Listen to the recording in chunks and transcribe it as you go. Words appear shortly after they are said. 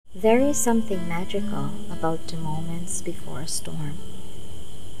There is something magical about the moments before a storm.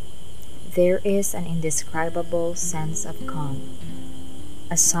 There is an indescribable sense of calm,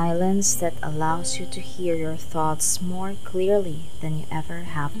 a silence that allows you to hear your thoughts more clearly than you ever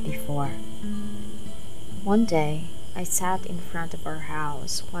have before. One day, I sat in front of our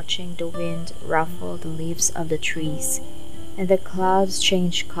house watching the wind ruffle the leaves of the trees and the clouds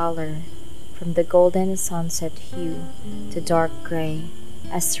change color from the golden sunset hue to dark gray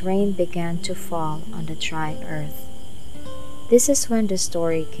as rain began to fall on the dry earth. This is when the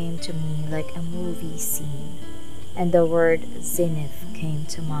story came to me like a movie scene, and the word Zenith came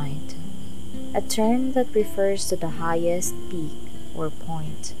to mind, a term that refers to the highest peak or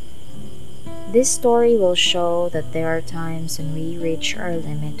point. This story will show that there are times when we reach our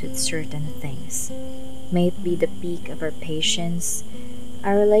limit with certain things. May it be the peak of our patience,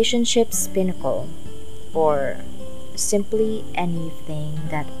 our relationship's pinnacle, or simply anything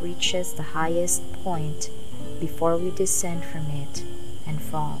that reaches the highest point before we descend from it and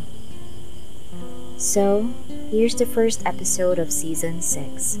fall. So, here's the first episode of Season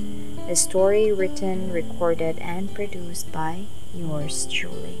 6, a story written, recorded, and produced by yours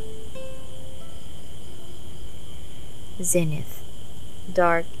truly. Zenith,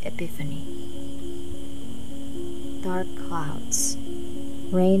 Dark Epiphany. Dark clouds,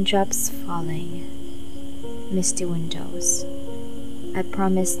 raindrops falling, misty windows. I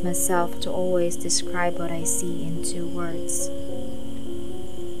promised myself to always describe what I see in 2 words.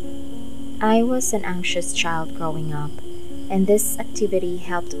 I was an anxious child growing up, and this activity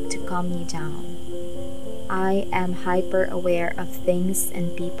helped to calm me down. I am hyper aware of things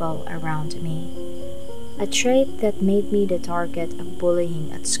and people around me, a trait that made me the target of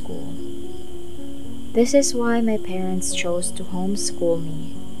bullying at school. This is why my parents chose to homeschool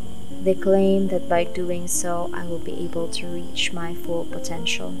me. They claim that by doing so, I will be able to reach my full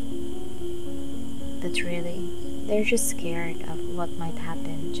potential. But really, they're just scared of what might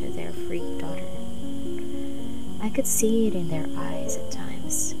happen to their freak daughter. I could see it in their eyes at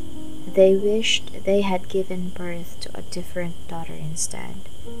times. They wished they had given birth to a different daughter instead.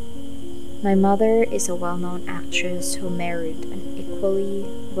 My mother is a well-known actress who married an equally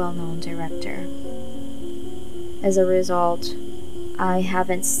well-known director. As a result, I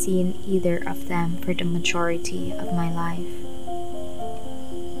haven't seen either of them for the majority of my life.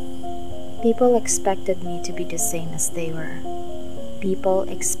 People expected me to be the same as they were. People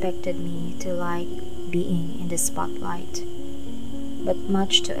expected me to like being in the spotlight. But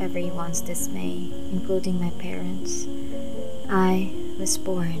much to everyone's dismay, including my parents, I was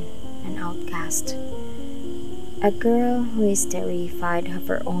born an outcast. A girl who is terrified of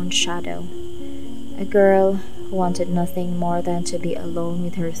her own shadow. A girl who wanted nothing more than to be alone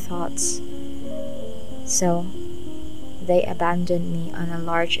with her thoughts. So, they abandoned me on a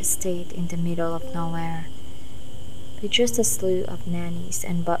large estate in the middle of nowhere, with just a slew of nannies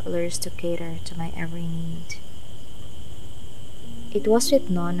and butlers to cater to my every need. It was with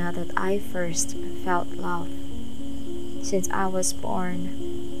Nonna that I first felt love. Since I was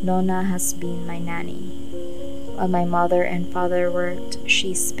born, Nonna has been my nanny. While my mother and father worked,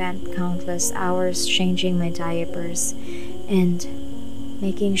 she spent countless hours changing my diapers and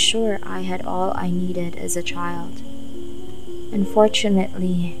making sure I had all I needed as a child.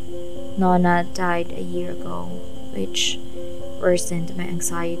 Unfortunately, Nonna died a year ago, which worsened my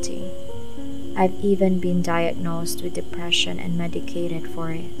anxiety. I've even been diagnosed with depression and medicated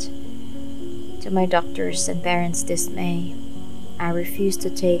for it. To my doctors' and parents' dismay, I refused to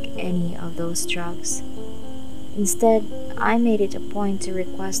take any of those drugs. Instead, I made it a point to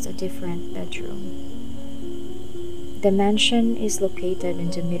request a different bedroom. The mansion is located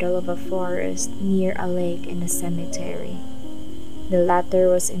in the middle of a forest near a lake and a cemetery. The latter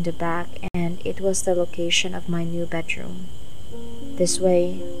was in the back, and it was the location of my new bedroom. This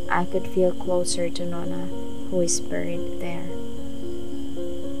way, I could feel closer to Nonna, who is buried there.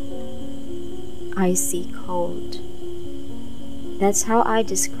 Icy cold. That's how I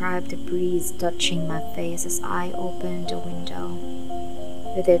describe the breeze touching my face as I opened the window.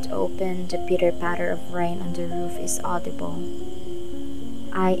 With it open, the pitter-patter of rain on the roof is audible.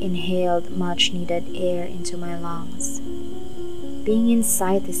 I inhaled much-needed air into my lungs. Being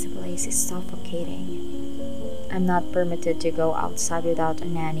inside this place is suffocating. I'm not permitted to go outside without a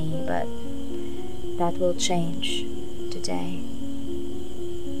nanny, but that will change today.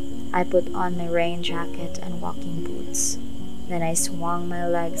 I put on my rain jacket and walking boots. Then I swung my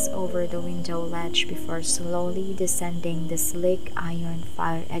legs over the window ledge before slowly descending the slick iron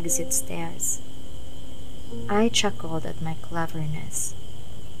fire exit stairs. I chuckled at my cleverness.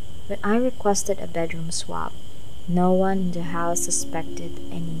 When I requested a bedroom swap, No one in the house suspected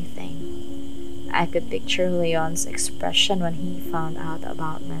anything. I could picture Leon's expression when he found out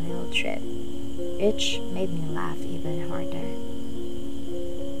about my little trip, which made me laugh even harder.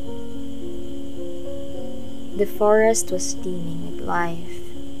 The forest was teeming with life.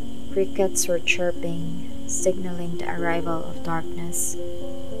 Crickets were chirping, signaling the arrival of darkness.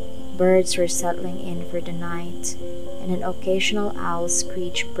 Birds were settling in for the night, and an occasional owl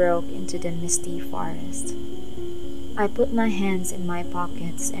screech broke into the misty forest. I put my hands in my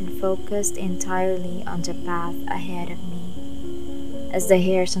pockets and focused entirely on the path ahead of me. As the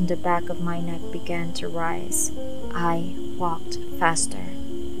hairs on the back of my neck began to rise, I walked faster.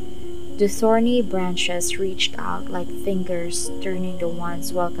 The thorny branches reached out like fingers, turning the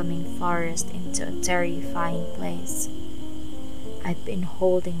once welcoming forest into a terrifying place. I'd been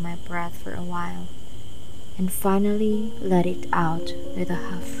holding my breath for a while, and finally let it out with a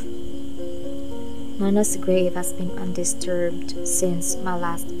huff. Nana's grave has been undisturbed since my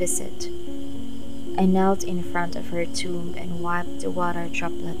last visit. I knelt in front of her tomb and wiped the water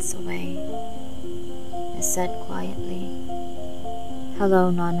droplets away. I said quietly,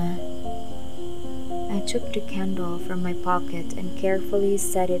 "Hello, Nana." I took the candle from my pocket and carefully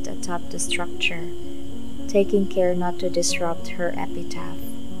set it atop the structure, taking care not to disrupt her epitaph.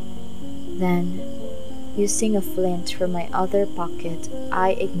 Then, using a flint from my other pocket,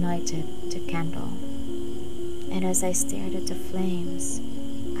 I ignited the candle. And as I stared at the flames,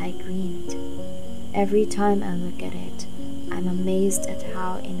 I grinned. Every time I look at it, I'm amazed at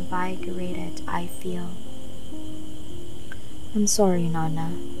how invigorated I feel. "I'm sorry,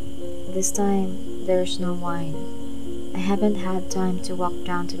 Nana. This time, there's no wine. I haven't had time to walk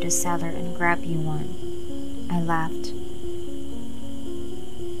down to the cellar and grab you one." I laughed.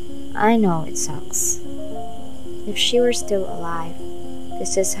 I know it sucks. If she were still alive,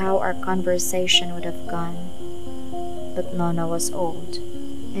 this is how our conversation would have gone. But Nona was old,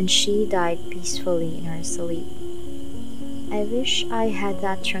 and she died peacefully in her sleep. I wish I had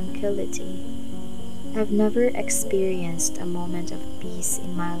that tranquility. I've never experienced a moment of peace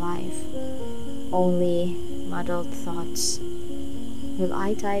in my life, only muddled thoughts. Will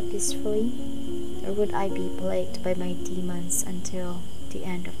I die peacefully, or would I be plagued by my demons until the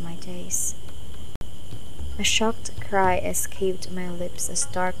end of my days? A shocked cry escaped my lips as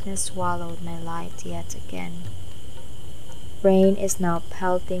darkness swallowed my light yet again. Rain is now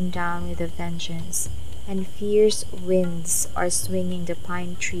pelting down with a vengeance, and fierce winds are swinging the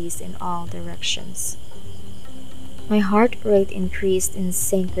pine trees in all directions. My heart rate increased in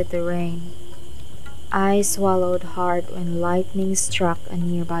sync with the rain. I swallowed hard when lightning struck a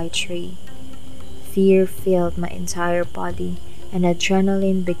nearby tree. Fear filled my entire body, and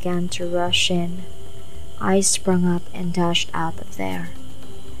adrenaline began to rush in. I sprung up and dashed out of there.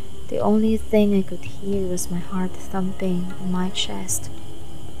 The only thing I could hear was my heart thumping in my chest.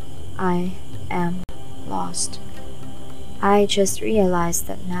 I am lost. I just realized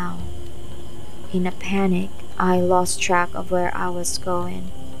that now. In a panic, I lost track of where I was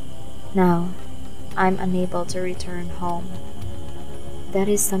going. Now, I'm unable to return home. That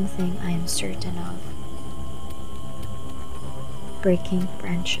is something I am certain of. Breaking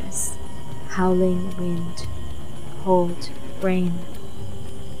branches, howling wind, cold rain.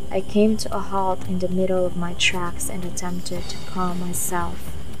 I came to a halt in the middle of my tracks and attempted to calm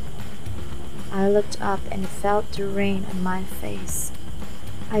myself. I looked up and felt the rain on my face.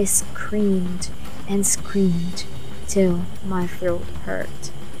 I screamed and screamed till my throat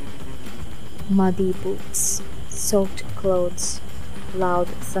hurt. Muddy boots, soaked clothes, loud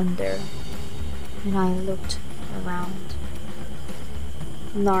thunder, and I looked around.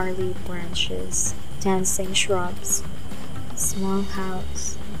 Gnarly branches, dancing shrubs, small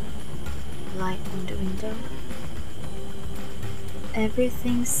house, light on the window.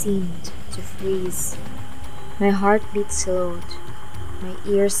 Everything seemed to freeze. My heartbeat slowed. My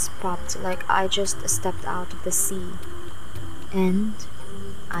ears popped like I just stepped out of the sea. And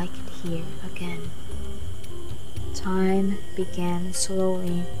I could hear again. Time began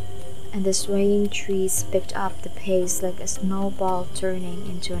slowly, and the swaying trees picked up the pace like a snowball turning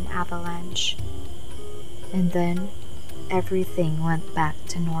into an avalanche. And then everything went back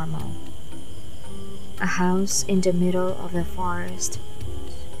to normal. A house in the middle of the forest,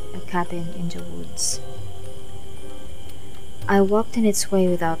 a cabin in the woods. I walked in its way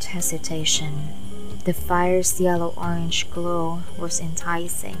without hesitation. The fire's yellow-orange glow was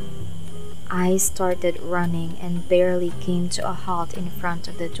enticing. I started running and barely came to a halt in front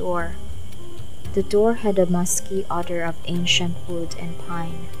of the door. The door had a musky odor of ancient wood and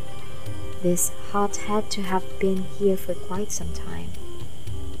pine. This hut had to have been here for quite some time.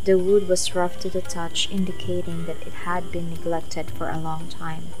 The wood was rough to the touch, indicating that it had been neglected for a long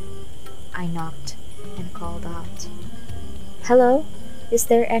time. I knocked and called out, "Hello? Is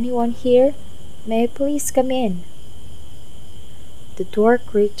there anyone here? May I please come in?" The door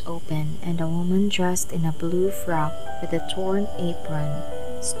creaked open, and a woman dressed in a blue frock with a torn apron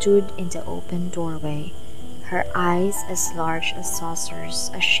stood in the open doorway, her eyes as large as saucers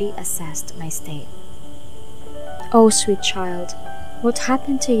as she assessed my state. "Oh, sweet child, what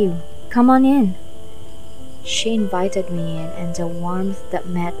happened to you? Come on in." She invited me in, and the warmth that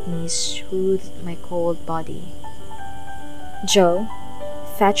met me soothed my cold body. "Joe,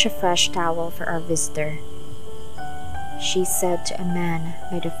 fetch a fresh towel for our visitor," she said to a man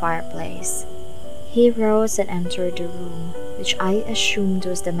by the fireplace. He rose and entered the room, which I assumed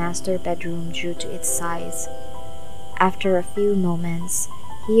was the master bedroom due to its size. After a few moments,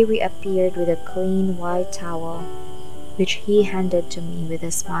 he reappeared with a clean white towel, which he handed to me with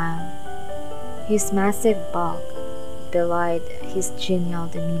a smile. His massive bulk belied his genial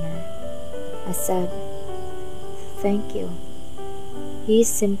demeanor. I said, "Thank you." He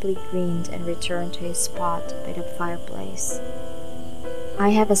simply grinned and returned to his spot by the fireplace. "I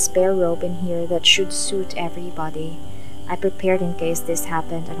have a spare robe in here that should suit everybody. I prepared in case this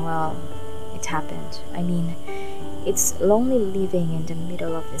happened, and well, it happened. I mean, it's lonely living in the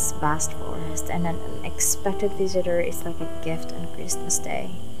middle of this vast forest, and an unexpected visitor is like a gift on Christmas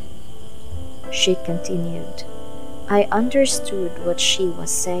Day." She continued. I understood what she was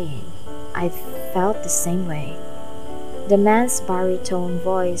saying. I felt the same way. The man's baritone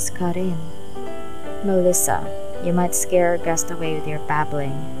voice cut in. "Melissa, you might scare a guest away with your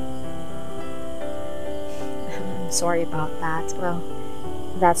babbling." "I'm sorry about that. Well,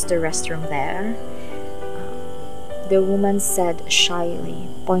 that's the restroom there," the woman said shyly,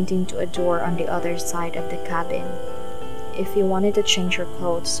 pointing to a door on the other side of the cabin. "If you wanted to change your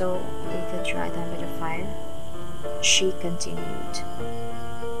clothes so we could dry them by the fire," she continued.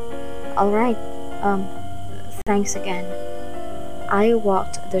 "All right, thanks again." I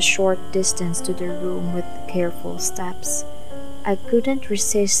walked the short distance to the room with careful steps. I couldn't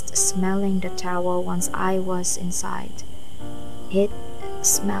resist smelling the towel once I was inside. It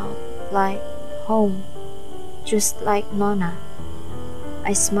smelled like home, just like Nonna.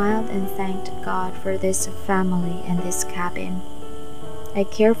 I smiled and thanked God for this family and this cabin. I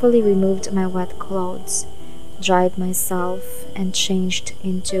carefully removed my wet clothes, dried myself, and changed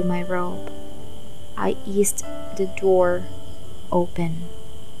into my robe. I eased the door open.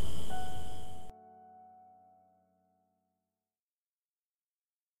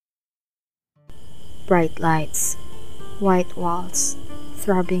 Bright lights, white walls,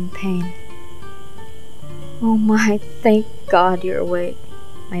 throbbing pain. "Oh my, thank God you're awake,"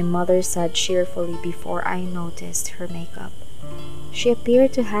 my mother said cheerfully before I noticed her makeup. She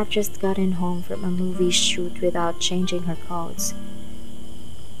appeared to have just gotten home from a movie shoot without changing her clothes.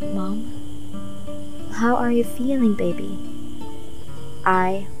 "Mom, how are you feeling, baby?"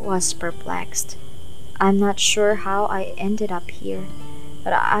 I was perplexed. I'm not sure how I ended up here,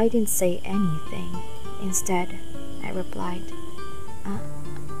 but I didn't say anything. Instead, I replied,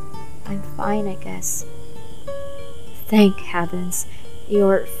 "I'm fine, I guess." "Thank heavens.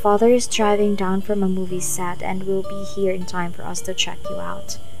 Your father is driving down from a movie set and will be here in time for us to check you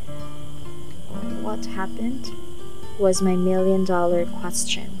out." "What happened?" was my million-dollar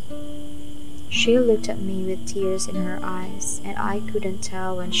question. She looked at me with tears in her eyes, and I couldn't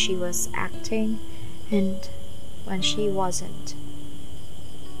tell when she was acting and when she wasn't.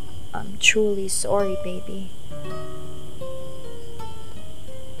 "I'm truly sorry, baby."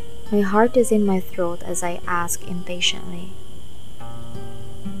 My heart is in my throat as I ask impatiently,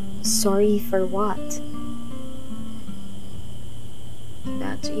 "Sorry for what?"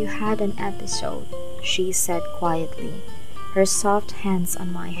 "That you had an episode," she said quietly, her soft hands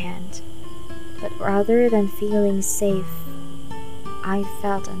on my hand. But rather than feeling safe, I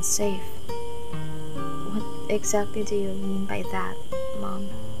felt unsafe. "What exactly do you mean by that, Mom?"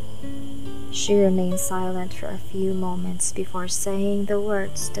 She remained silent for a few moments before saying the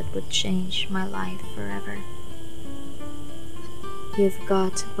words that would change my life forever. "You've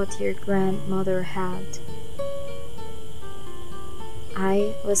got what your grandmother had."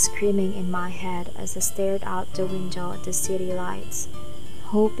 I was screaming in my head as I stared out the window at the city lights,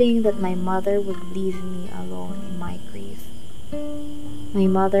 hoping that my mother would leave me alone in my grief. My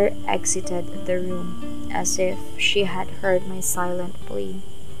mother exited the room as if she had heard my silent plea,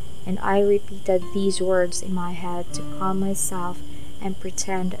 and I repeated these words in my head to calm myself and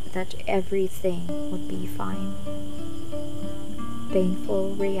pretend that everything would be fine.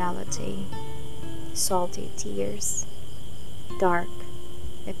 Painful reality, salty tears, dark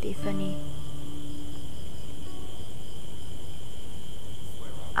Epiphany.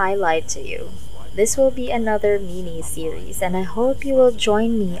 I lied to you. This will be another mini series, and I hope you will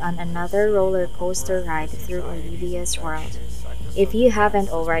join me on another roller coaster ride through Olivia's world. If you haven't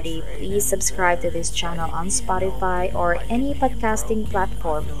already, please subscribe to this channel on Spotify or any podcasting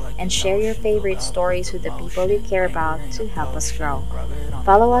platform and share your favorite stories with the people you care about to help us grow.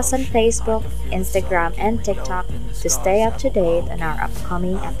 Follow us on Facebook, Instagram, and TikTok to stay up to date on our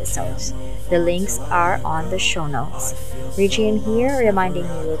upcoming episodes. The links are on the show notes. Regine here, reminding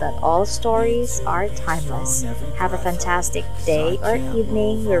you that all stories are timeless. Have a fantastic day or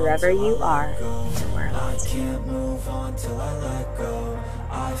evening wherever you are in the world. I can't move on till I let go.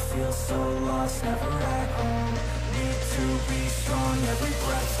 I feel so lost, never at home. Need to be strong, every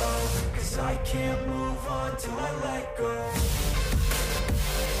breath though. Cause I can't move on till I let go.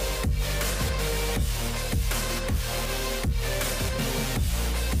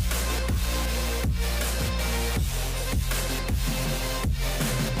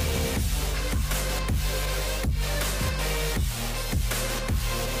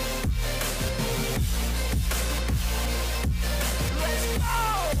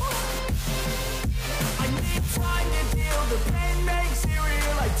 The pain makes it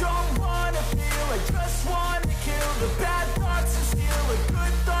real. I don't wanna feel, I just wanna kill the bad thoughts and steal a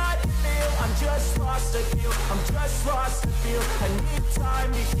good thought and feel. I'm just lost, I feel, I'm just lost, I feel. I need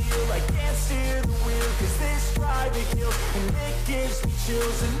time to heal, I can't steer the wheel. Cause this drive to kill, and it gives me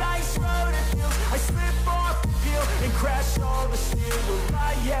chills. A nice road it feels, I slip off the peel and crash all the steel. Will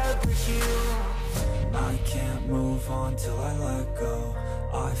I ever heal? I can't move on till I let go.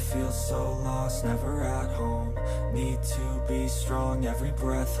 I feel so lost, never at home. Need to be strong, every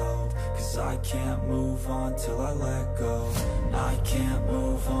breath hold. Cause I can't move on till I let go. I can't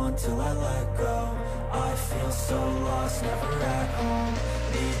move on till I let go. I feel so lost, never at home.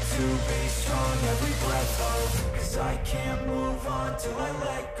 Need to be strong, every breath hold. Cause I can't move on till I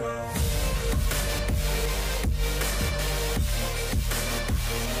let go.